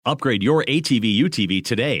Upgrade your ATV UTV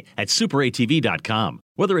today at superatv.com.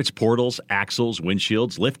 Whether it's portals, axles,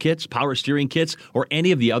 windshields, lift kits, power steering kits, or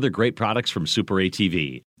any of the other great products from Super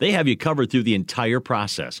ATV, they have you covered through the entire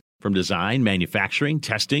process, from design, manufacturing,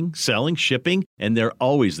 testing, selling, shipping, and they're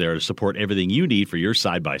always there to support everything you need for your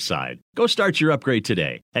side-by-side. Go start your upgrade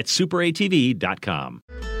today at superatv.com.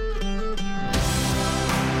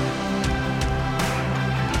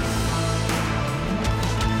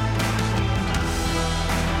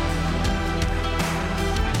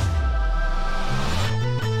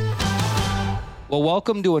 Well,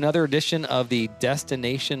 welcome to another edition of the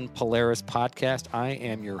Destination Polaris podcast. I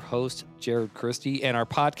am your host, Jared Christie, and our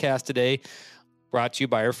podcast today brought to you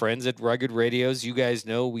by our friends at Rugged Radios. You guys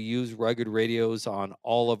know we use Rugged Radios on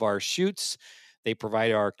all of our shoots. They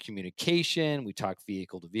provide our communication. We talk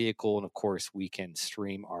vehicle to vehicle, and of course, we can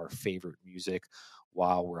stream our favorite music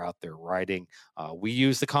while we're out there riding. We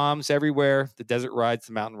use the comms everywhere, the desert rides,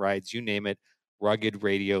 the mountain rides, you name it. Rugged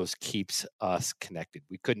Radios keeps us connected.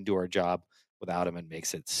 We couldn't do our job without them, and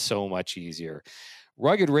makes it so much easier.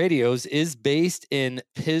 Rugged Radios is based in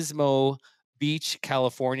Pismo Beach,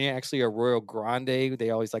 California, actually Arroyo Grande.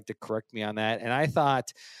 They always like to correct me on that. And I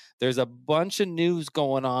thought there's a bunch of news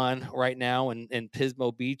going on right now in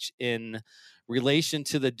Pismo Beach in relation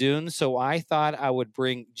to the dunes. So I thought I would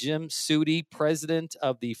bring Jim Suty, president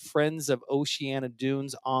of the Friends of Oceana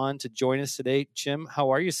Dunes, on to join us today. Jim,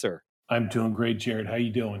 how are you, sir? I'm doing great, Jared. How you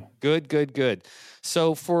doing? Good.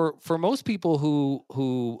 So for most people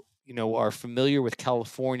who are familiar with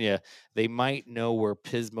California, they might know where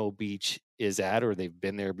Pismo Beach is at, or they've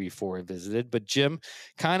been there before and visited. But Jim,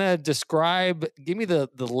 kind of give me the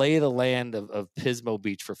lay of the land of Pismo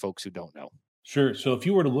Beach for folks who don't know. Sure. So if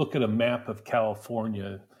you were to look at a map of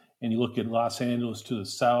California and you look at Los Angeles to the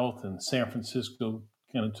south and San Francisco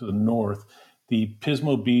kind of to the north, the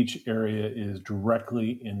Pismo Beach area is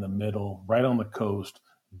directly in the middle, right on the coast.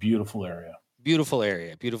 Beautiful area. Beautiful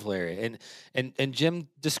area. And Jim,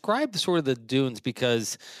 describe sort of the dunes,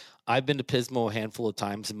 because I've been to Pismo a handful of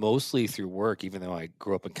times, mostly through work, even though I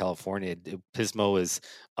grew up in California. Pismo is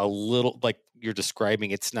a little like you're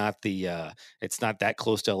describing. It's not that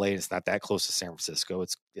close to LA. And it's not that close to San Francisco.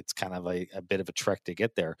 It's kind of a bit of a trek to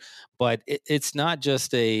get there, but it's not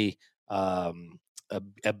just a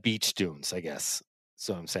beach dunes, I guess.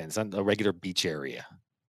 So I'm saying it's not a regular beach area.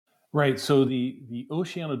 Right. So the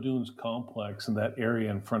Oceana Dunes complex in that area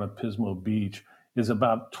in front of Pismo Beach is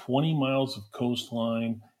about 20 miles of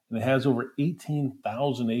coastline, and it has over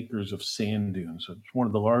 18,000 acres of sand dunes. So it's one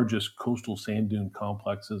of the largest coastal sand dune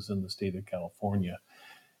complexes in the state of California.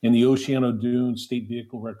 And the Oceana Dunes State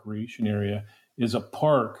Vehicle Recreation Area is a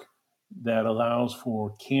park that allows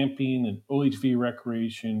for camping and OHV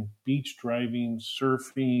recreation, beach driving,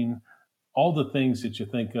 surfing, all the things that you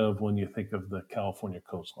think of when you think of the California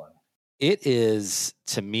coastline. It is,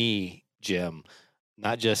 to me, Jim,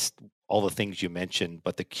 not just all the things you mentioned,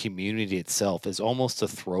 but the community itself is almost a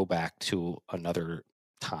throwback to another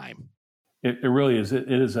time. It really is.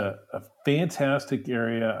 It is a fantastic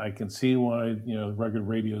area. I can see why, Rugged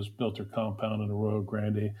Radios built their compound in Arroyo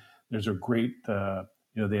Grande. There's a great,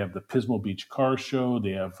 they have the Pismo Beach Car Show.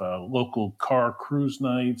 They have local car cruise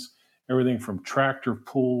nights, everything from tractor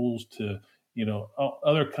pulls to,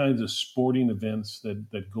 other kinds of sporting events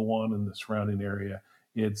that go on in the surrounding area.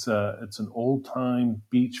 It's an old time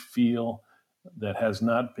beach feel that has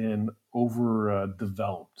not been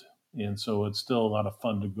developed. And so it's still a lot of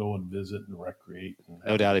fun to go and visit and recreate.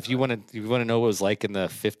 No doubt. If you want to know what it was like in the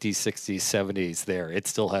 50s, 60s, 70s there, it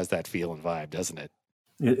still has that feel and vibe, doesn't it?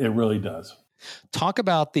 It really does. Talk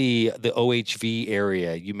about the OHV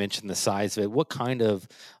area. You mentioned the size of it. What kind of,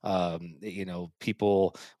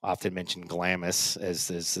 people often mention Glamis as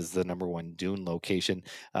this is the number one dune location.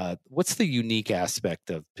 What's the unique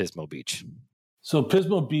aspect of Pismo Beach? So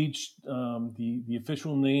Pismo Beach, the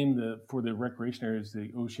official name for the recreation area is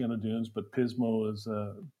the Oceana Dunes, but Pismo is,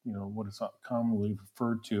 what it's commonly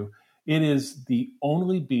referred to. It is the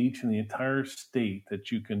only beach in the entire state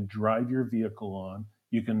that you can drive your vehicle on.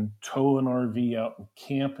 You can tow an RV out and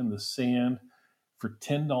camp in the sand for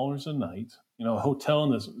 $10 a night. A hotel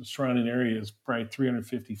in the surrounding area is probably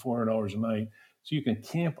 $350, $400 a night. So you can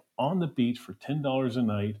camp on the beach for $10 a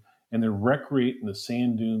night and then recreate in the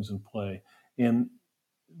sand dunes and play. And,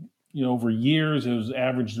 over years, it was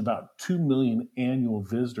averaged about 2 million annual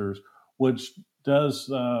visitors, which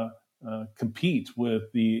does compete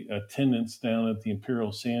with the attendance down at the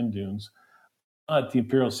Imperial Sand Dunes. The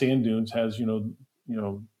Imperial Sand Dunes has,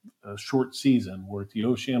 a short season, where at the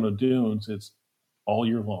Oceana Dunes, it's all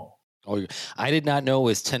year long. Oh, I did not know it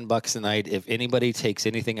was $10 a night. If anybody takes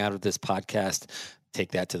anything out of this podcast,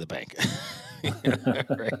 take that to the bank.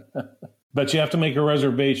 Right. But you have to make a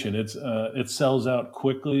reservation. It sells out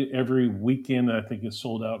quickly. Every weekend, I think, is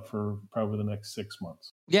sold out for probably the next 6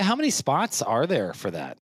 months. Yeah. How many spots are there for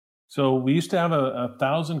that? So we used to have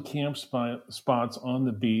 1,000 camp spots on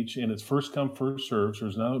the beach, and it's first come, first served. So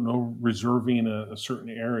there's no reserving a certain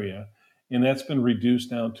area. And that's been reduced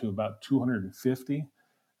down to about 250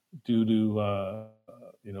 due to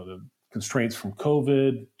the constraints from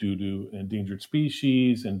COVID, due to endangered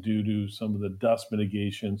species, and due to some of the dust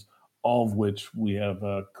mitigations, all of which we have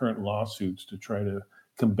current lawsuits to try to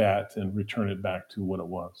combat and return it back to what it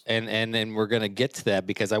was. And then we're going to get to that,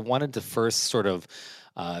 because I wanted to first sort of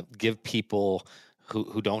give people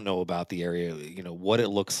who don't know about the area, what it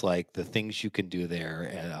looks like, the things you can do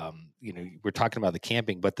there. And, we're talking about the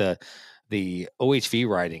camping, but the OHV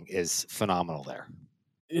riding is phenomenal there.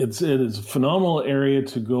 It is a phenomenal area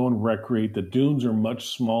to go and recreate. The dunes are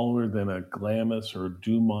much smaller than a Glamis or a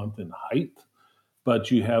Dumont in height,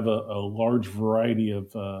 but you have a large variety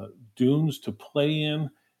of dunes to play in.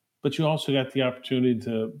 But you also got the opportunity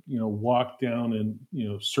to, walk down and,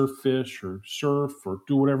 surf fish or surf or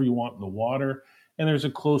do whatever you want in the water. And there's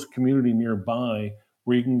a close community nearby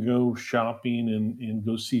where you can go shopping and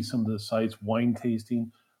go see some of the sites, wine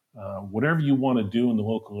tasting, whatever you want to do in the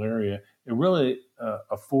local area. It really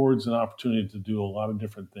affords an opportunity to do a lot of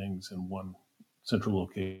different things in one central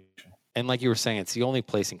location. And like you were saying, it's the only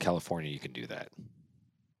place in California you can do that.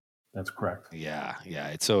 That's correct. Yeah.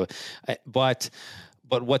 It's so, but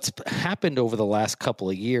what's happened over the last couple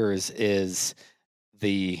of years is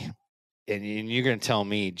and you're going to tell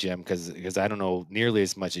me, Jim, because I don't know nearly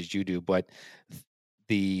as much as you do, but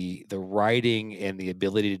the writing and the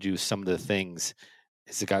ability to do some of the things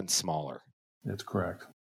has gotten smaller. That's correct.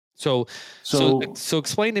 So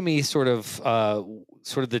explain to me sort of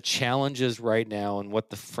the challenges right now and what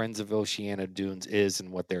the Friends of Oceana Dunes is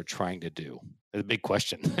and what they're trying to do. It's a big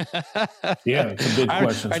question. Yeah, it's a big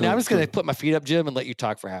question. Right, now I'm just going to put my feet up, Jim, and let you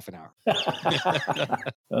talk for half an hour.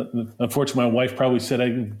 Unfortunately, my wife probably said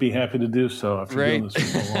I'd be happy to do so after doing this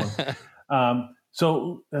for so long.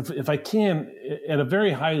 So if I can, at a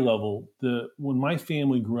very high level, when my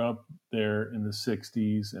family grew up there in the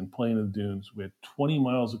 60s and playing in the dunes, we had 20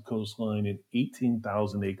 miles of coastline and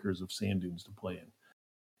 18,000 acres of sand dunes to play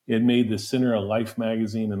in. It made the center of Life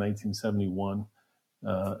magazine in 1971.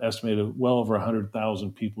 Estimated well over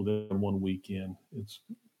 100,000 people there in one weekend. It's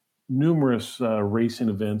numerous racing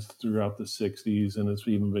events throughout the 60s, and it's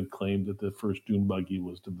even been claimed that the first dune buggy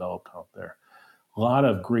was developed out there. A lot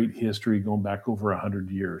of great history going back over 100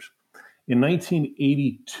 years. In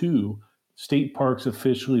 1982, state parks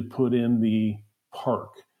officially put in the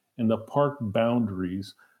park, and the park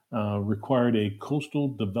boundaries required a coastal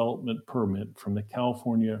development permit from the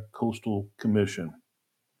California Coastal Commission.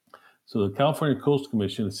 So the California Coastal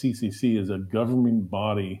Commission, the CCC, is a governing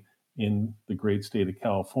body in the great state of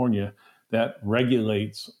California that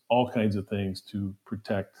regulates all kinds of things to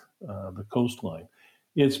protect the coastline.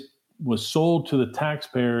 It was sold to the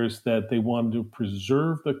taxpayers that they wanted to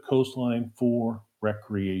preserve the coastline for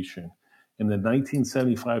recreation. In the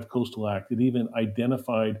 1975 Coastal Act, it even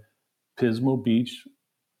identified Pismo Beach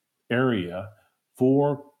area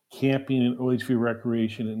for camping and OHV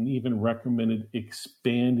recreation, and even recommended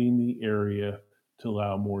expanding the area to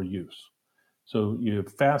allow more use. So you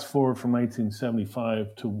fast forward from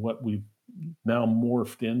 1975 to what we've now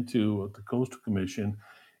morphed into at the Coastal Commission.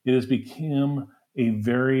 It has become a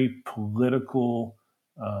very political,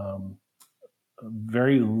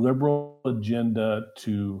 very liberal agenda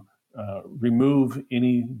to remove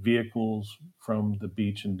any vehicles from the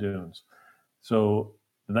beach and dunes. So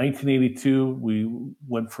in 1982, we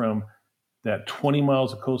went from that 20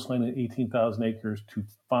 miles of coastline and 18,000 acres to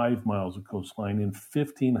 5 miles of coastline and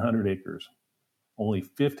 1,500 acres. Only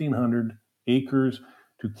 1,500 acres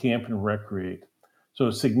to camp and recreate. So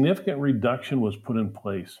a significant reduction was put in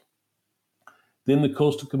place. Then the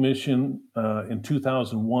Coastal Commission in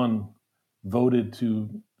 2001 voted to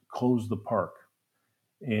close the park.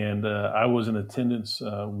 And I was in attendance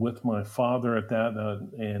with my father at that,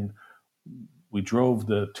 and we drove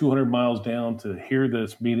the 200 miles down to hear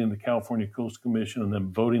this meeting, the California Coastal Commission, and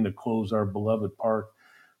then voting to close our beloved park.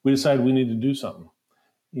 We decided we needed to do something.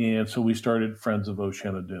 And so we started Friends of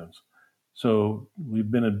Oceana Dunes. So we've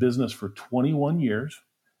been in business for 21 years.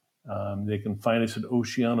 They can find us at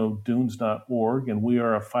oceanodunes.org, and we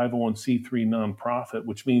are a 501c3 nonprofit,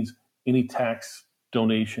 which means any tax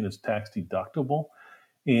donation is tax deductible,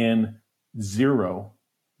 and zero,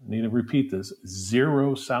 I need to repeat this,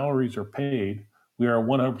 zero salaries are paid. We are a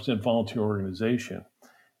 100% volunteer organization.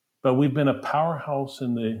 But we've been a powerhouse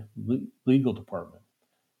in the legal department.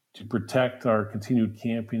 to protect our continued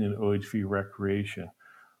camping and OHV recreation.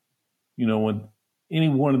 When any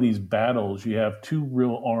one of these battles, you have two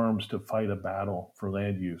real arms to fight a battle for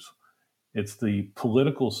land use. It's the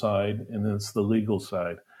political side, and then it's the legal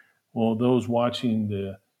side. Well, those watching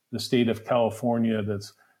the state of California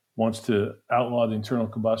that's wants to outlaw the internal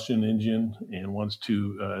combustion engine and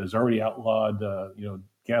has already outlawed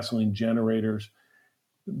gasoline generators.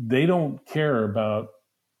 They don't care about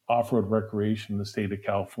off-road recreation in the state of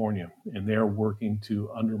California, and they're working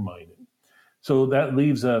to undermine it. So that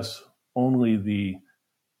leaves us only the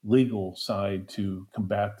legal side to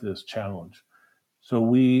combat this challenge. So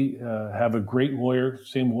we have a great lawyer,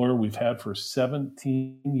 same lawyer we've had for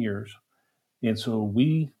 17 years. And so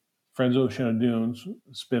we, Friends of Oceana Dunes,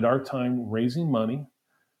 spend our time raising money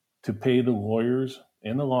to pay the lawyers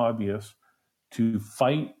and the lobbyists to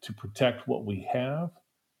fight to protect what we have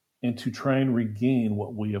and to try and regain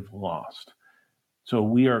what we have lost. So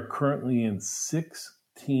we are currently in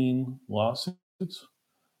 16 lawsuits.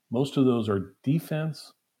 Most of those are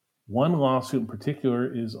defense. One lawsuit in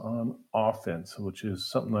particular is on offense, which is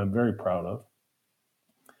something I'm very proud of.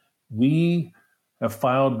 We have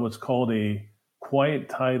filed what's called a quiet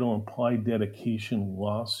title implied dedication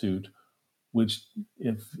lawsuit, which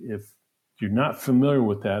if you're not familiar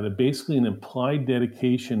with that, basically an implied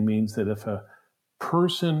dedication means that if a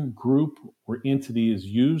person, group, or entity has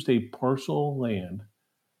used a parcel of land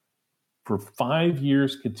for 5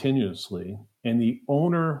 years continuously, and the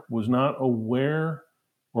owner was not aware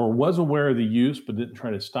or was aware of the use but didn't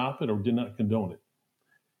try to stop it or did not condone it,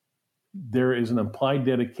 there is an implied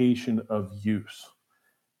dedication of use.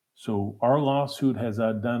 So our lawsuit has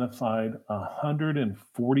identified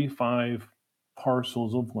 145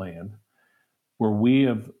 parcels of land where we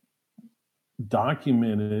have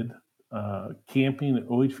documented camping and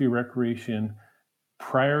OHV recreation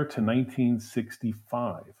prior to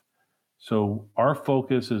 1965. So our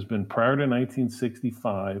focus has been prior to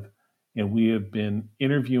 1965, and we have been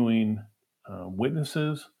interviewing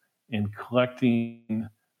witnesses and collecting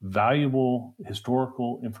valuable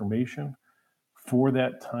historical information for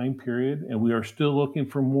that time period. And we are still looking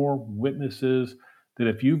for more witnesses that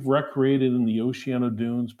if you've recreated in the Oceana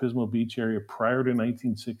Dunes, Pismo Beach area prior to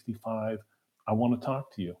 1965, I want to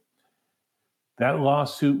talk to you. That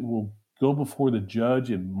lawsuit will go before the judge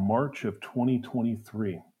in March of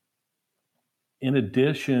 2023. In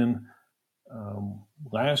addition,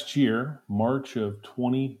 last year, March of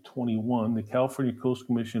 2021, the California Coastal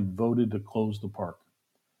Commission voted to close the park.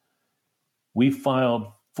 We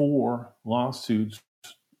filed 4 lawsuits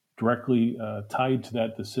directly tied to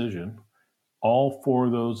that decision. All 4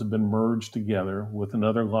 of those have been merged together with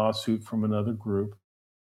another lawsuit from another group.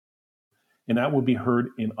 And that will be heard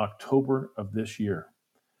in October of this year.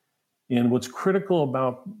 And what's critical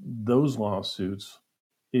about those lawsuits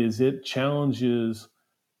is it challenges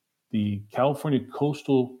the California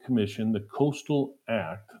Coastal Commission, the Coastal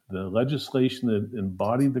Act, the legislation that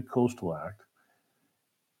embodied the Coastal Act,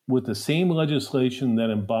 with the same legislation that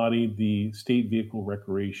embodied the State Vehicle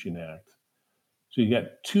Recreation Act. So you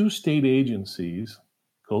got 2 state agencies,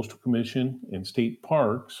 Coastal Commission and state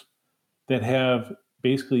parks, that have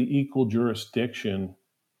basically equal jurisdiction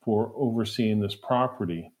for overseeing this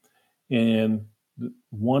property. And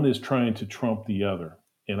one is trying to trump the other.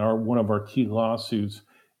 And one of our key lawsuits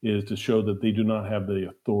is to show that they do not have the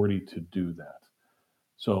authority to do that.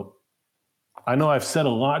 So I know I've said a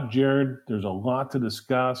lot, Jared. There's a lot to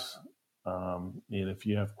discuss. And if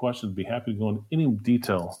you have questions, I'd be happy to go into any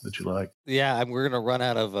detail that you like. Yeah, we're going to run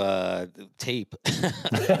out of tape for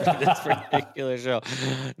this particular show.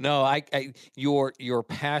 No, your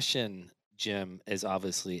passion, Jim, is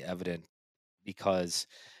obviously evident because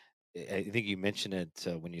I think you mentioned it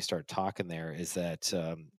when you start talking there, is that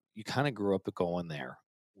you kind of grew up going there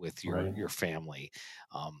with your family.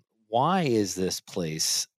 Why is this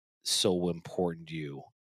place so important to you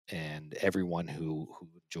and everyone who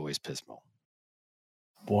enjoys Pismo?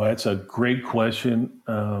 Boy, that's a great question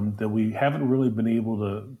that we haven't really been able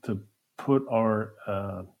to put our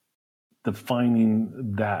defining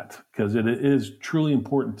that, because it is truly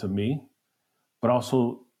important to me, but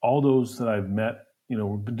also all those that I've met.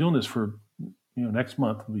 We've been doing this for, next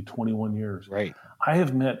month will be 21 years. Right. I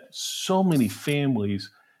have met so many families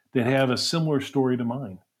that have a similar story to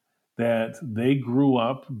mine, that they grew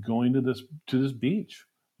up going to this beach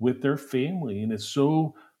with their family, and it's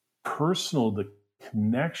so personal, the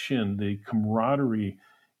connection, the camaraderie.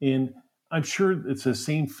 And I'm sure it's the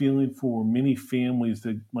same feeling for many families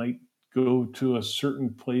that might go to a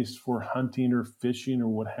certain place for hunting or fishing or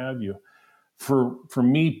what have you. For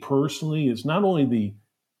me personally, it's not only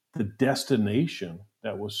the destination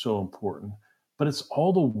that was so important, but it's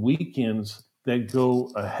all the weekends that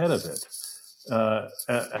go ahead of it.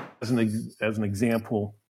 As an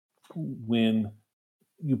example, when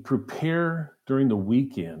you prepare during the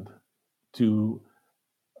weekend to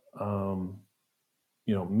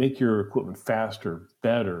make your equipment faster,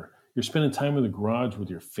 better, you're spending time in the garage with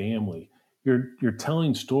your family, you're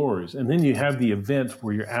telling stories, and then you have the event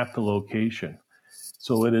where you're at the location.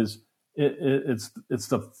 So it's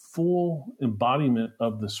the full embodiment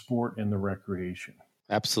of the sport and the recreation.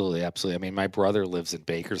 Absolutely, absolutely. I mean, my brother lives in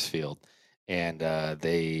Bakersfield, and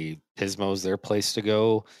Pismo's their place to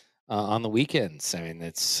go on the weekends. I mean,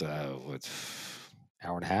 it's hour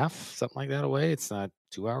and a half, something like that away. It's not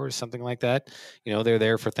 2 hours, something like that. They're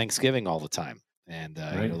there for Thanksgiving all the time, and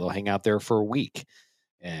Right. they'll hang out there for a week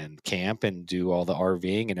and camp and do all the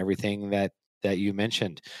RVing and everything that you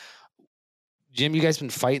mentioned. Jim, you guys been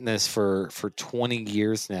fighting this for 20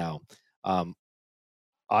 years now.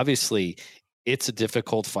 Obviously, it's a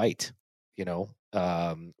difficult fight.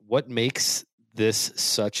 What makes this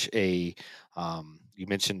such a? You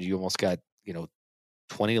mentioned you almost got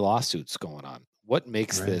 20 lawsuits going on. What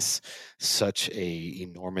makes Right. this such a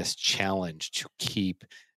enormous challenge to keep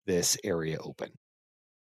this area open?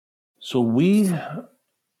 So we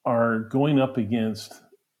are going up against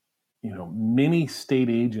many state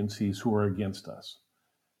agencies who are against us.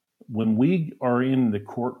 When we are in the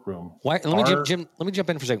courtroom, Let me jump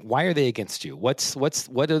in for a second. Why are they against you? What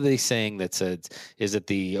are they saying that says, is it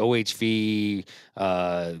the OHV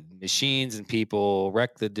machines and people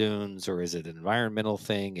wreck the dunes, or is it an environmental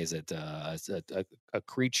thing? Is it a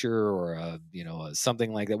creature or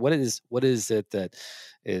something like that? What is it that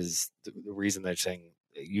is the reason they're saying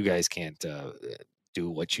you guys can't do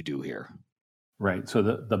what you do here? Right. So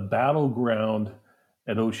the battleground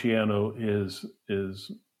at Oceana is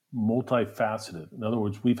multifaceted. In other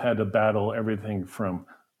words, we've had to battle everything from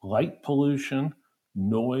light pollution,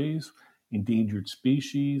 noise, endangered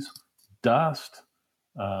species, dust,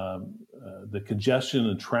 the congestion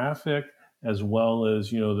in traffic, as well as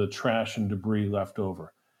the trash and debris left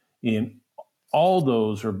over. And all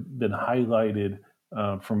those have been highlighted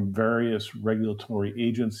from various regulatory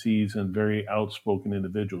agencies and very outspoken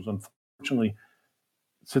individuals. Unfortunately,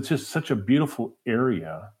 it's just such a beautiful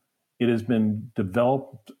area. It has been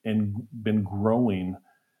developed and been growing.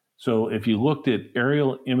 So if you looked at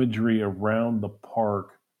aerial imagery around the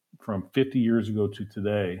park from 50 years ago to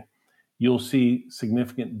today, you'll see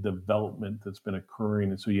significant development that's been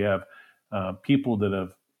occurring. And so you have people that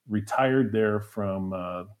have retired there from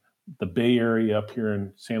the Bay Area up here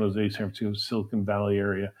in San Jose, San Francisco, Silicon Valley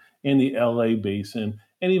area, and the LA basin,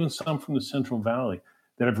 and even some from the Central Valley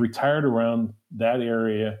that have retired around that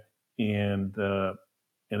area and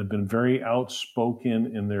have been very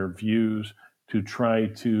outspoken in their views to try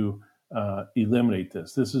to eliminate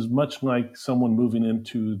this. This is much like someone moving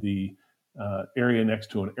into the area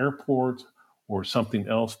next to an airport or something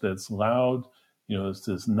else that's loud. It's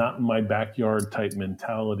this not in my backyard type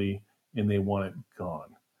mentality, and they want it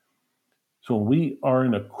gone. So when we are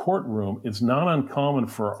in a courtroom, it's not uncommon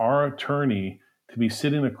for our attorney to be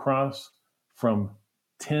sitting across from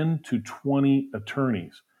 10 to 20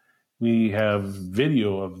 attorneys. We have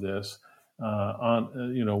video of this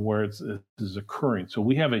where it is occurring. So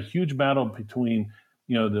we have a huge battle between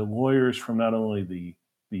the lawyers from not only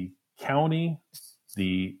the county,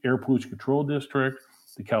 the Air Pollution Control District,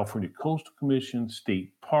 the California Coastal Commission,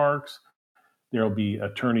 state parks. There will be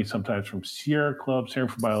attorneys sometimes from Sierra Club, Center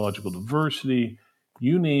for Biological Diversity,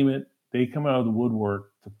 you name it. They come out of the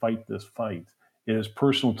woodwork to fight this fight. It is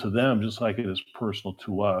personal to them, just like it is personal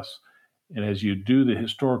to us. And as you do the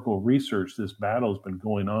historical research, this battle has been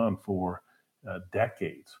going on for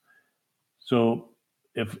decades. So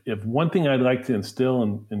if one thing I'd like to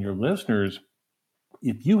instill in your listeners,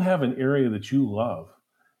 if you have an area that you love,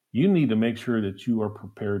 you need to make sure that you are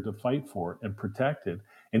prepared to fight for it and protect it.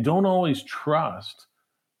 And don't always trust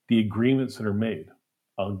the agreements that are made.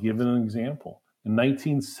 I'll give an example. In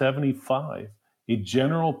 1975, a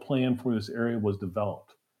general plan for this area was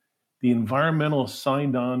developed. The environmentalists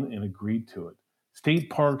signed on and agreed to it. State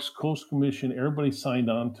parks, Coastal Commission, everybody signed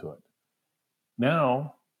on to it.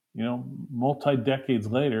 Now, multi-decades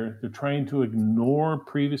later, they're trying to ignore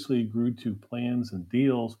previously agreed to plans and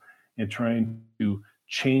deals and trying to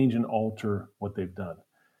change and alter what they've done.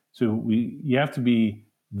 So you have to be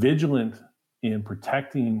vigilant in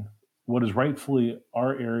protecting what is rightfully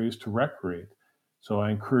our areas to recreate. So I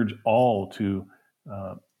encourage all to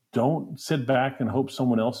don't sit back and hope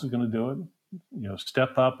someone else is going to do it.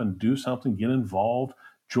 Step up and do something, get involved,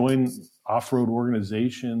 join off-road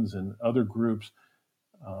organizations and other groups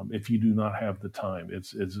if you do not have the time.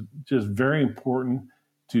 It's just very important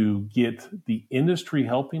to get the industry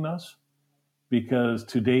helping us, because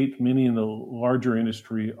to date, many in the larger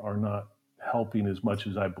industry are not helping as much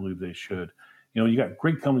as I believe they should. You got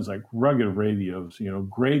great companies like Rugged Radios.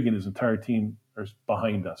 Greg and his entire team are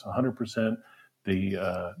behind us 100%.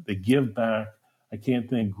 They give back. I can't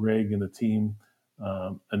thank Greg and the team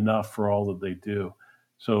enough for all that they do.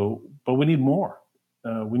 So, but we need more.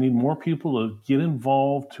 We need more people to get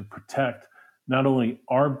involved to protect not only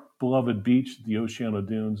our beloved beach, the Oceana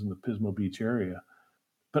Dunes and the Pismo Beach area,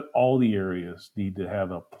 but all the areas need to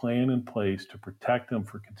have a plan in place to protect them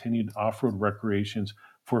for continued off-road recreations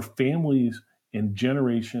for families and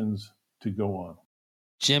generations to go on.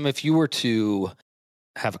 Jim, if you were to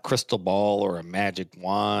have a crystal ball or a magic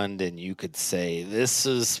wand and you could say, this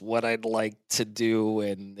is what I'd like to do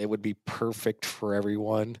and it would be perfect for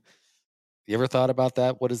everyone. You ever thought about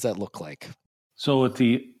that? What does that look like? So at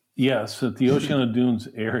the Oceana Dunes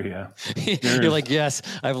area, you're like, yes,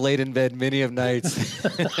 I've laid in bed many of nights,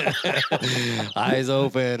 eyes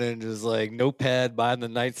open and just like notepad by the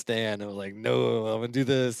nightstand. I'm like, no, I'm going to do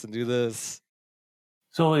this and do this.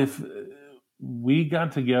 So if we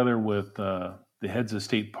got together with the heads of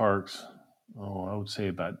state parks, I would say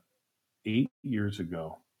about 8 years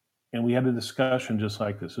ago, and we had a discussion just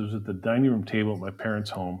like this. It was at the dining room table at my parents'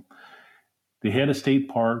 home. The head of state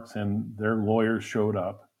parks and their lawyers showed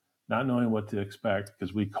up, not knowing what to expect,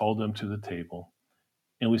 because we called them to the table.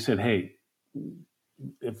 And we said, hey,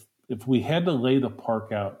 if we had to lay the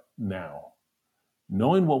park out now,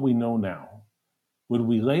 knowing what we know now, would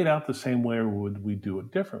we lay it out the same way or would we do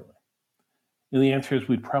it differently? And the answer is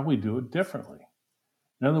we'd probably do it differently.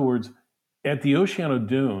 In other words, at the Oceana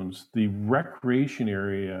Dunes, the recreation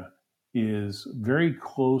area is very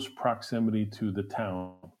close proximity to the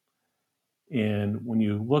town. And when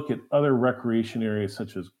you look at other recreation areas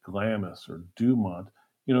such as Glamis or Dumont,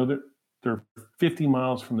 they're 50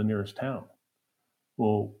 miles from the nearest town.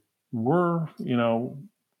 Well, we're,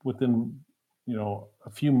 within, a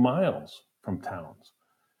few miles from towns.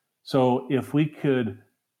 So if we could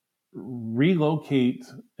relocate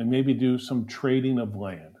and maybe do some trading of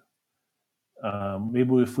land,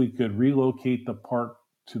 maybe if we could relocate the park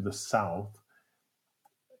to the south,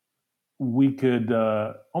 we could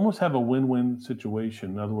almost have a win-win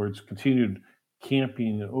situation. In other words, continued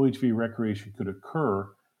camping and OHV recreation could occur,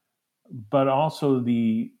 but also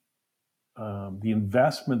the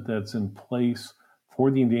investment that's in place for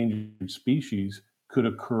the endangered species could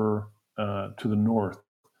occur to the north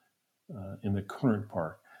in the current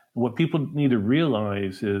park. And what people need to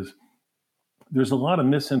realize is there's a lot of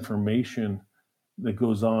misinformation that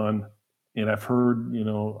goes on, and I've heard,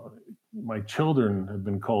 my children have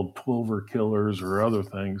been called plover killers or other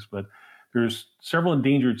things, but there's several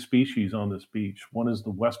endangered species on this beach. One is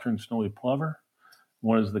the western snowy plover.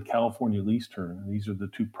 One is the California least tern. And these are the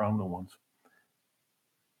two prominent ones.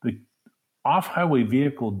 The off-highway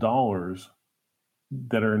vehicle dollars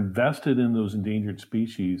that are invested in those endangered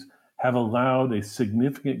species have allowed a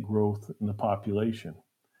significant growth in the population.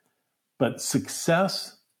 But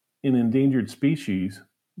success in endangered species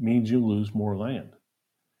means you lose more land.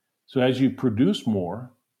 So as you produce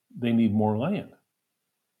more, they need more land.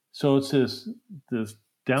 So it's this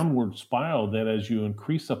downward spiral that as you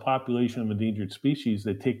increase the population of endangered species,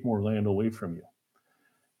 they take more land away from you.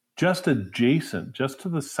 Just adjacent, just to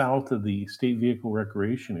the south of the state vehicle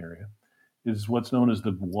recreation area, is what's known as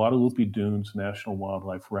the Guadalupe Dunes National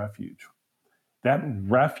Wildlife Refuge. That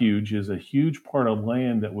refuge is a huge part of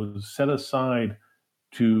land that was set aside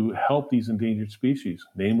to help these endangered species,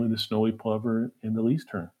 namely the snowy plover and the least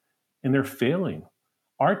tern. And they're failing.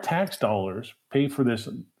 Our tax dollars pay for this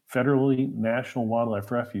federally national wildlife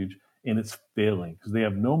refuge, and it's failing because they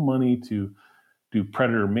have no money to do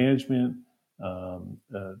predator management,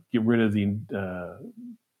 get rid of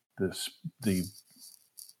the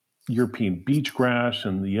European beach grass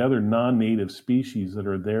and the other non-native species that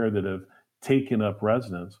are there that have taken up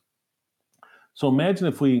residence. So imagine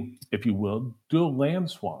if we, if you will, do a land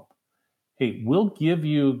swap. Hey, we'll give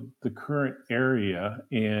you the current area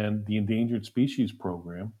and the endangered species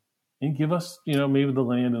program and give us, maybe the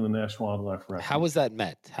land in the National Wildlife Refuge. How was that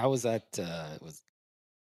met? How was that, was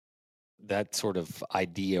that sort of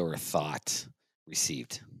idea or thought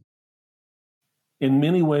received? In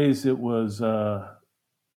many ways, it was thought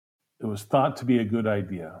to be a good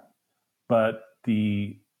idea, but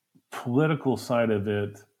the political side of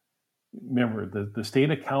it, remember, the state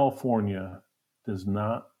of California does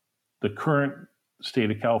not, the current state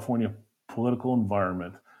of California political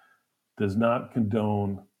environment does not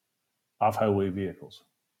condone off-highway vehicles.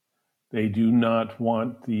 They do not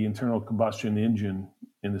want the internal combustion engine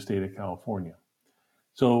in the state of California.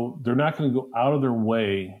 So they're not going to go out of their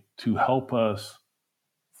way to help us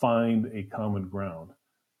find a common ground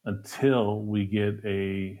until we get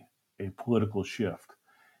a political shift.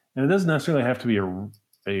 And it doesn't necessarily have to be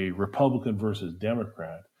a Republican versus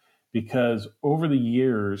Democrat, because over the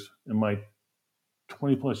years, in my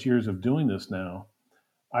 20 plus years of doing this now,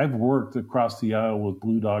 I've worked across the aisle with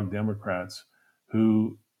Blue Dog Democrats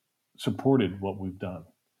who supported what we've done.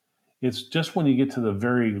 It's just when you get to the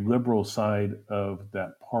very liberal side of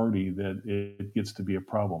that party that it gets to be a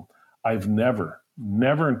problem. I've never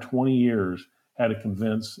in 20 years had to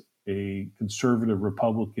convince a conservative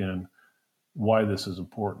Republican why this is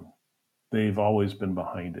important. They've always been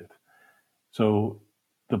behind it. So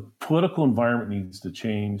the political environment needs to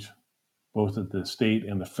change, both at the state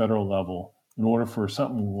and the federal level, in order for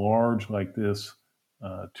something large like this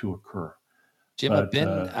to occur. Jim, I've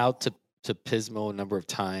been out to Pismo a number of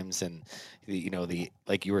times, and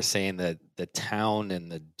like you were saying, that the town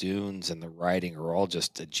and the dunes and the riding are all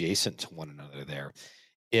just adjacent to one another there.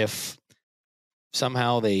 If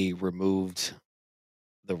somehow they removed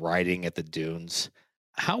the riding at the dunes,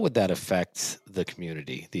 how would that affect the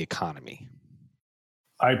community, the economy?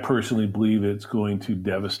 I personally believe it's going to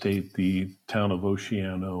devastate the town of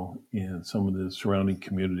Oceana and some of the surrounding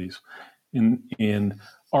communities. And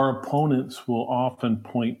our opponents will often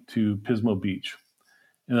point to Pismo Beach.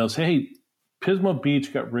 And they'll say, hey, Pismo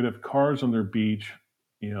Beach got rid of cars on their beach,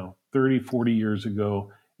 30, 40 years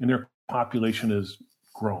ago, and their population has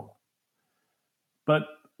grown. But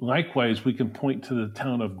likewise, we can point to the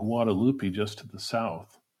town of Guadalupe just to the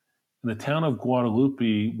south. And the town of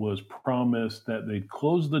Guadalupe was promised that they'd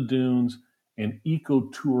close the dunes and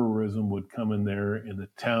ecotourism would come in there, and the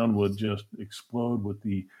town would just explode with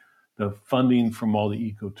the funding from all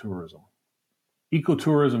the ecotourism.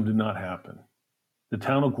 Ecotourism did not happen. The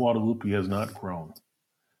town of Guadalupe has not grown.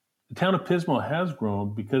 The town of Pismo has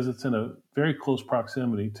grown because it's in a very close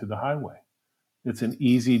proximity to the highway. It's an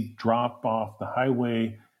easy drop off the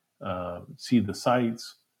highway, see the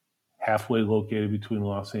sights, halfway located between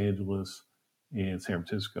Los Angeles and San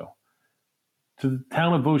Francisco. To the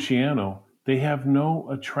town of Oceana, they have no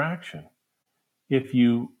attraction. If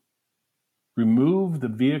you remove the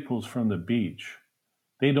vehicles from the beach,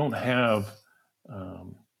 they don't have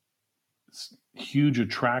huge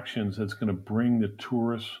attractions that's going to bring the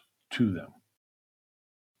tourists to them.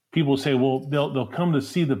 People say, well, they'll come to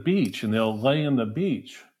see the beach and they'll lay on the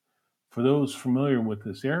beach. For those familiar with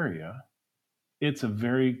this area, it's a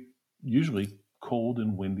very usually cold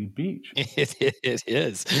and windy beach. It is.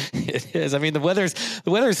 It is. I mean, the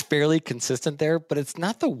weather's fairly consistent there, but it's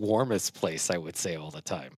not the warmest place, I would say, all the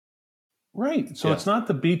time. Right. So It's not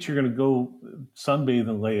the beach you're going to go sunbathe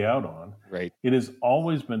and lay out on. Right. It has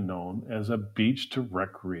always been known as a beach to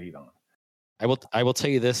recreate on. I will tell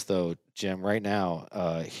you this though, Jim. Right now,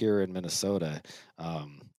 here in Minnesota,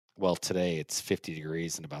 well, today it's 50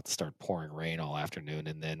 degrees and about to start pouring rain all afternoon,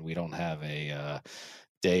 and then we don't have a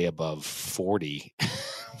day above 40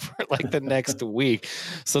 for like the next week.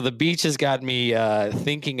 So the beach has got me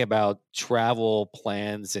thinking about travel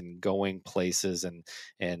plans and going places, and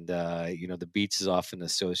the beach is often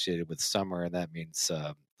associated with summer, and that means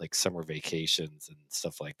like summer vacations and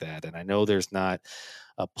stuff like that. And I know there's not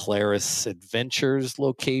a Polaris Adventures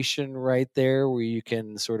location right there where you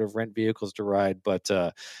can sort of rent vehicles to ride, but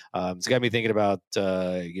it's got me thinking about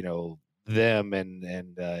them and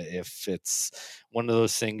if it's one of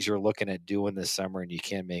those things you're looking at doing this summer and you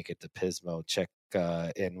can't make it to Pismo, check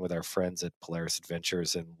in with our friends at Polaris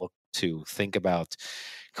Adventures and look to think about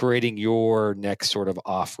creating your next sort of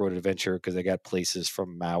off-road adventure, because they got places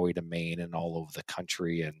from Maui to Maine and all over the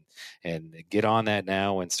country, and get on that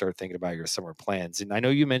now and start thinking about your summer plans. And I know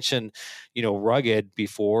you mentioned, Rugged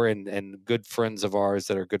before, and good friends of ours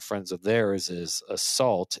that are good friends of theirs is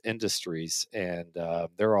Assault Industries, and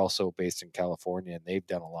they're also based in California, and they've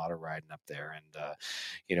done a lot of riding up there. And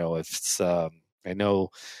if it's I know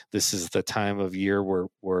this is the time of year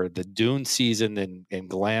where the dune season and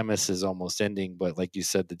Glamis is almost ending, but like you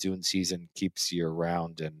said, the dune season keeps you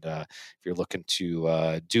around. And if you're looking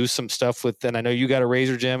to do some stuff with, then I know you got a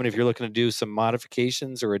Razor Gym, and if you're looking to do some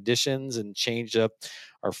modifications or additions and change up,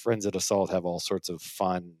 our friends at Assault have all sorts of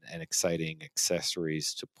fun and exciting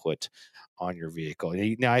accessories to put on your vehicle.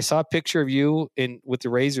 Now, I saw a picture of you with the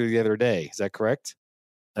Razor the other day. Is that correct?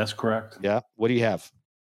 That's correct. Yeah. What do you have?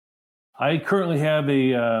 I currently have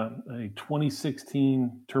a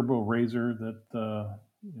 2016 Turbo Razor that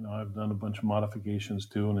I've done a bunch of modifications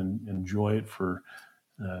to and enjoy it for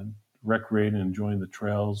recreating and enjoying the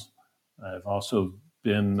trails. I've also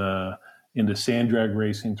been into sand drag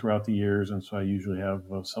racing throughout the years, and so I usually have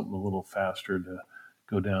something a little faster to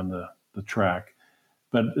go down the track.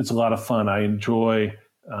 but it's a lot of fun. I enjoy.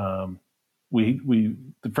 The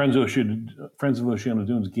Friends of Oceana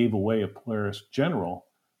Dunes gave away a Polaris General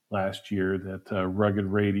last year that Rugged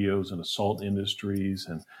Radios and Assault Industries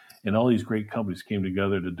and all these great companies came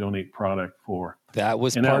together to donate product for. That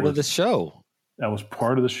was part of the show. That was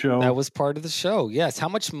part of the show. That was part of the show. Yes. How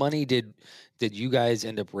much money did you guys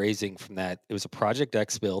end up raising from that? It was a Project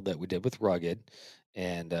X build that we did with Rugged,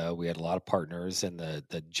 and we had a lot of partners. And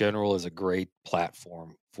the General is a great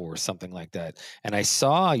platform for something like that. And I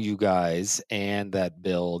saw you guys and that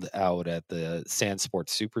build out at the Sand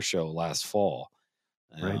Sports Super Show last fall.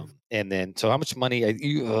 Right. And then, so how much money? I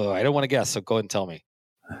don't want to guess. So go ahead and tell me.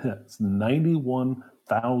 It's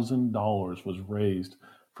 $91,000 was raised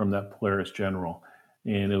from that Polaris General.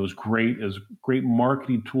 And it was great. It was a great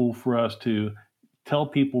marketing tool for us to tell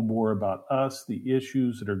people more about us, the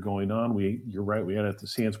issues that are going on. You're right. We had it at the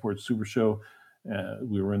Sand Sports Super Show.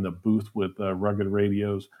 We were in the booth with Rugged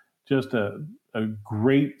Radios. Just a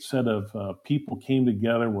great set of people came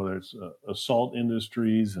together, whether it's Assault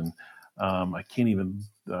Industries and I can't even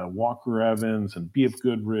Walker Evans and B.F.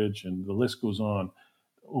 Goodrich, and the list goes on.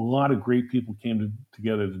 A lot of great people came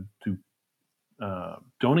together to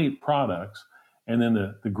donate products, and then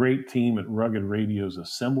the great team at Rugged Radios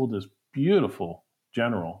assembled this beautiful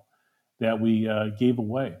General that we gave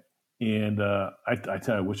away. And I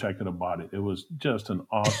tell you, I wish I could have bought it. It was just an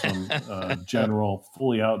awesome General,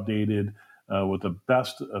 fully outdated, with the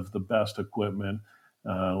best of the best equipment.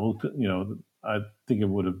 I think it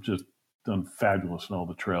would have just done fabulous in all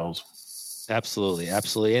the trails. Absolutely,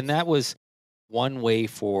 absolutely. And that was one way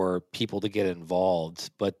for people to get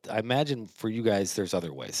involved. But I imagine for you guys, there's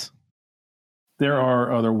other ways. There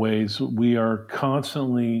are other ways. We are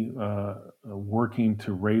constantly working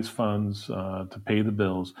to raise funds to pay the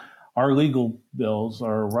bills. Our legal bills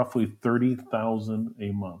are roughly $30,000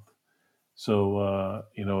 a month. So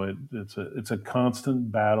it's a constant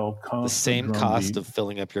battle. The same cost of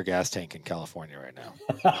filling up your gas tank in California right now.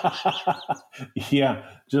 Yeah,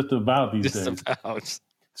 just about these days. Just about.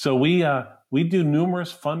 So we do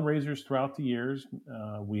numerous fundraisers throughout the years.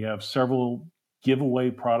 We have several giveaway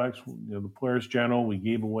products. The Polaris General, we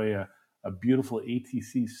gave away a beautiful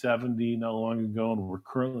ATC 70 not long ago, and we're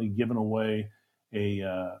currently giving away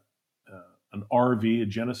an RV, a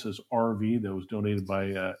Genesis RV that was donated by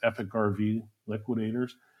Epic RV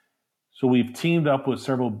Liquidators. So we've teamed up with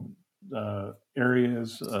several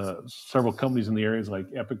areas, several companies in the areas like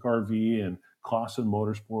Epic RV and Clausen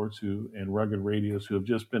Motorsports and Rugged Radios, who have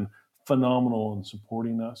just been phenomenal in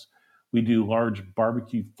supporting us. We do large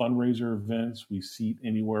barbecue fundraiser events. We seat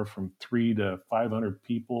anywhere from 300 to 500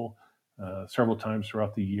 people several times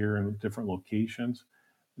throughout the year in different locations.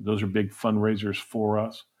 Those are big fundraisers for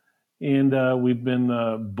us. And we've been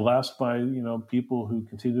blessed by people who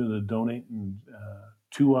continue to donate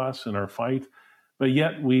to us in our fight, but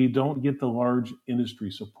yet we don't get the large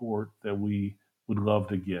industry support that we would love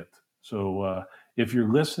to get. So if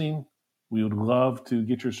you're listening, we would love to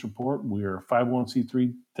get your support. We are a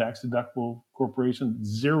 501c3 tax-deductible corporation.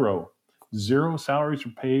 Zero salaries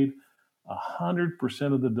are paid.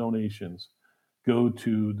 100% of the donations go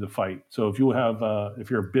to the fight. So if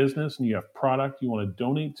you're a business and you have product you want to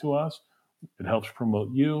donate to us, it helps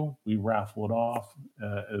promote you. We raffle it off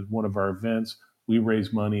at one of our events. We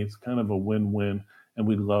raise money. It's kind of a win-win, and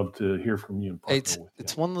we'd love to hear from you and partner with you.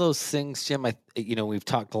 It's one of those things, Jim. We've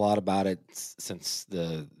talked a lot about it since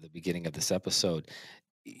the beginning of this episode.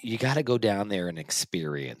 You got to go down there and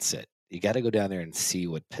experience it. You got to go down there and see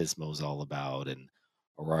what Pismo's all about, and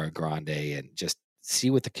Aurora Grande, and just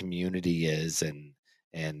see what the community is,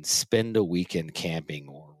 and spend a weekend camping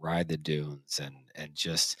or ride the dunes, and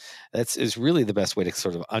just is really the best way to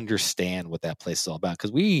sort of understand what that place is all about.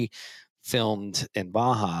 Because we filmed in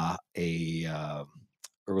Baja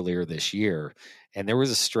earlier this year, and there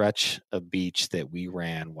was a stretch of beach that we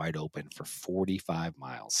ran wide open for 45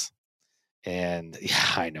 miles. And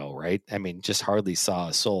yeah, I know, right? I mean, just hardly saw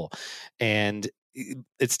a soul. And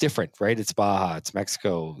it's different, right? It's Baja, it's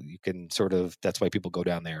Mexico. You can that's why people go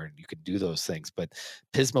down there, and you can do those things. But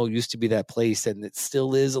Pismo used to be that place, and it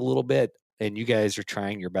still is a little bit. And you guys are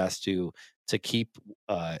trying your best to keep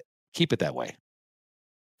it that way.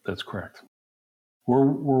 That's correct. We're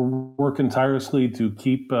working tirelessly to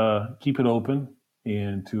keep it open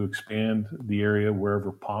and to expand the area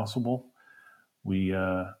wherever possible. We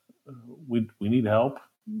need help,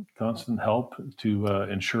 constant help to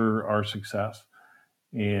ensure our success.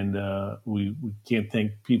 And we can't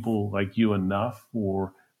thank people like you enough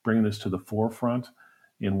for bringing this to the forefront.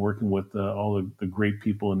 in working with all the great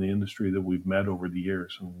people in the industry that we've met over the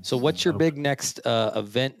years. So what's your big next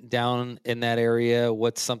event down in that area?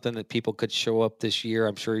 What's something that people could show up this year?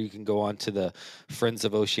 I'm sure you can go on to the Friends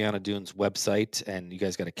of Oceana Dunes website, and you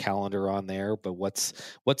guys got a calendar on there. But what's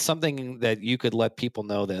something that you could let people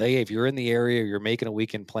know that, hey, if you're in the area, you're making a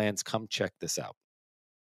weekend plans, come check this out.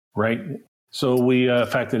 Right. So we, in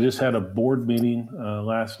fact, I just had a board meeting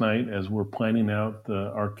last night as we're planning out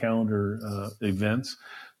our calendar events.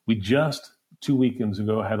 We just 2 weekends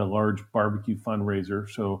ago had a large barbecue fundraiser.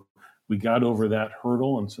 So we got over that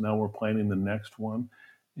hurdle. And so now we're planning the next one.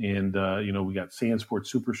 And, we got Sand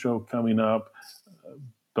Sports Super Show coming up.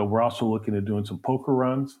 But we're also looking at doing some poker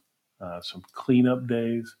runs, some cleanup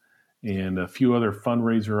days, and a few other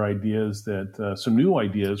fundraiser ideas some new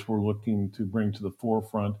ideas we're looking to bring to the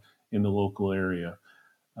forefront in the local area.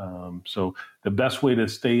 So the best way to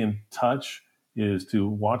stay in touch is to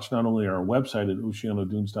watch not only our website at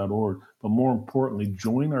oceanadunes.org, but more importantly,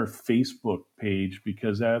 join our Facebook page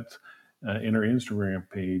because that's and our Instagram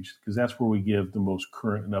page, because that's where we give the most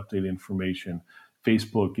current and updated information.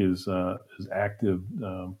 Facebook is active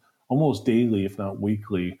almost daily, if not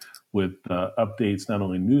weekly, with updates, not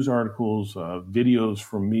only news articles, videos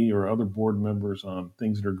from me or other board members on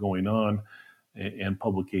things that are going on, and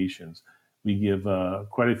publications. We give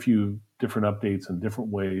quite a few different updates in different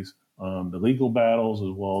ways on the legal battles as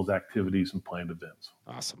well as activities and planned events.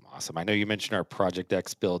 Awesome. I know you mentioned our Project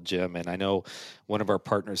X build, Jim, and I know one of our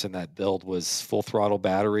partners in that build was Full Throttle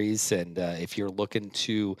Batteries. And if you're looking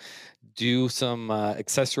to do some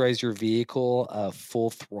accessorize your vehicle,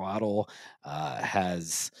 Full Throttle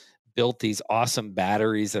has built these awesome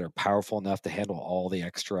batteries that are powerful enough to handle all the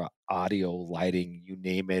extra audio, lighting, you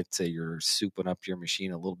name it. You're souping up your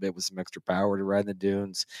machine a little bit with some extra power to ride in the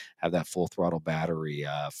dunes. Have that Full Throttle battery.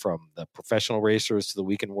 From the professional racers to the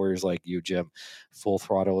weekend warriors like you, Jim, Full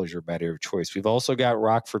Throttle is your battery of choice. We've also got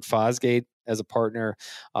Rockford Fosgate as a partner.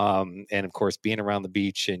 And of course, being around the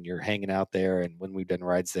beach and you're hanging out there, and when we've done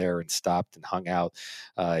rides there and stopped and hung out,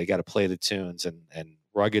 you got to play the tunes, and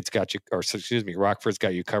Rockford's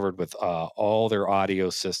got you covered with all their audio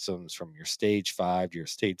systems from your stage 5 to your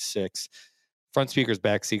stage 6, front speakers,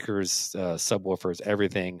 back speakers, subwoofers,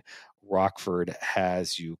 everything. Rockford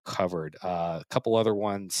has you covered. A couple other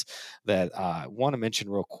ones that I want to mention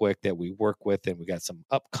real quick that we work with, and we got some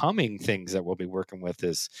upcoming things that we'll be working with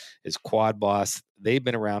is Quad Boss. They've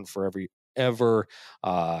been around forever.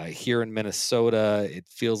 Here in Minnesota, it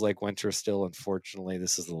feels like winter still. Unfortunately,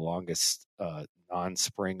 this is the longest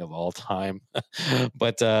non-spring of all time.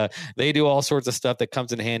 But they do all sorts of stuff that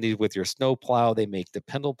comes in handy with your snowplow. They make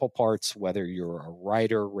dependable parts, whether you're a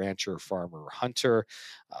rider, rancher, farmer, hunter.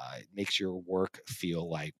 It makes your work feel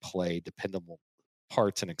like play. Dependable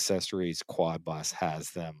parts and accessories. Quad Boss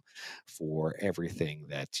has them for everything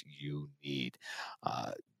that you need.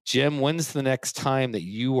 Jim, when's the next time that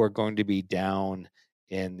you are going to be down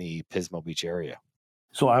in the Pismo Beach area?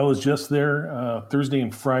 So I was just there Thursday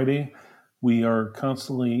and Friday. We are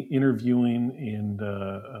constantly interviewing and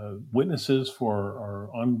witnesses for our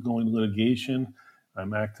ongoing litigation.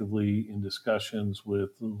 I'm actively in discussions with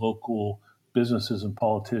local businesses and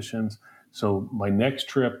politicians. So my next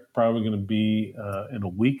trip probably going to be in a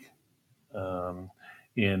week. So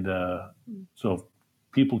if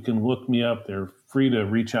people can look me up, they're free to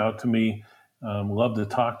reach out to me. Love to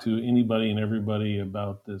talk to anybody and everybody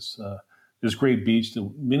about this great beach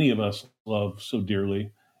that many of us love so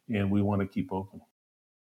dearly, and we want to keep open.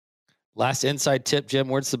 Last inside tip, Jim,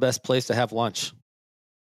 where's the best place to have lunch?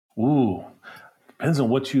 Ooh, depends on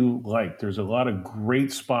what you like. There's a lot of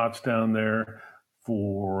great spots down there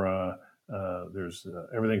for, there's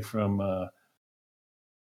everything from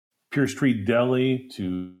Pier Street Deli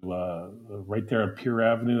to right there on Pier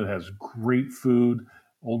Avenue. It has great food.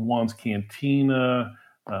 Old Juan's Cantina,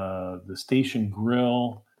 the Station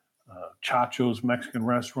Grill, Chacho's Mexican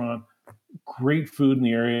restaurant. Great food in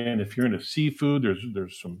the area, and if you're into seafood,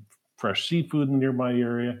 there's some fresh seafood in the nearby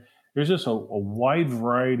area. There's just a wide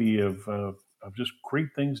variety of just great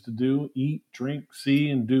things to do, eat, drink, see,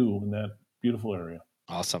 and do in that beautiful area.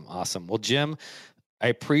 Awesome. Well, Jim, I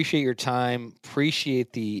appreciate your time,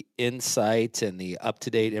 appreciate the insight and the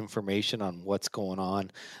up-to-date information on what's going on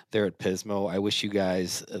there at Pismo. I wish you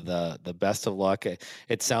guys the best of luck.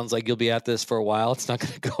 It sounds like you'll be at this for a while. It's not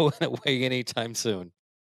going to go away anytime soon.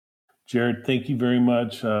 Jared, thank you very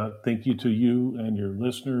much. Thank you to you and your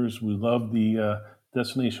listeners. We love the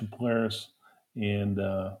Destination Polaris, and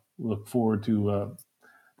look forward to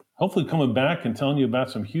hopefully coming back and telling you about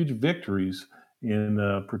some huge victories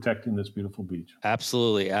in protecting this beautiful beach.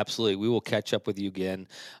 Absolutely. Absolutely. We will catch up with you again,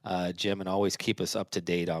 Jim, and always keep us up to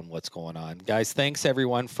date on what's going on. Guys, thanks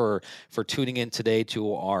everyone for tuning in today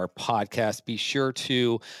to our podcast. Be sure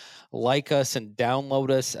to like us and download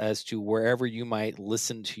us as to wherever you might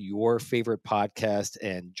listen to your favorite podcast,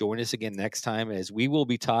 and join us again next time as we will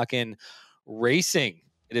be talking racing.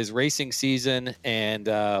 It is racing season, and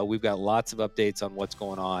we've got lots of updates on what's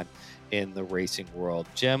going on in the racing world.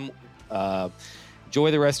 Jim,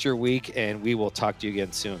 enjoy the rest of your week, and we will talk to you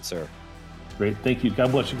again soon, sir. Great. Thank you.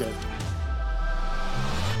 God bless you guys.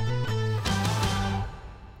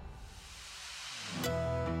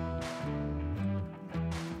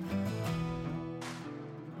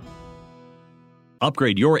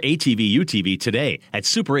 Upgrade your ATV UTV today at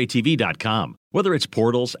superatv.com. Whether it's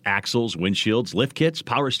portals, axles, windshields, lift kits,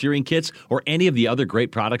 power steering kits, or any of the other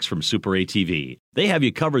great products from Super ATV, they have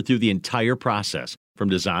you covered through the entire process. From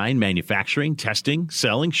design, manufacturing, testing,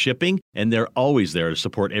 selling, shipping, and they're always there to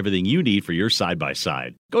support everything you need for your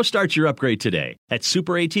side-by-side. Go start your upgrade today at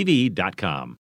superatv.com.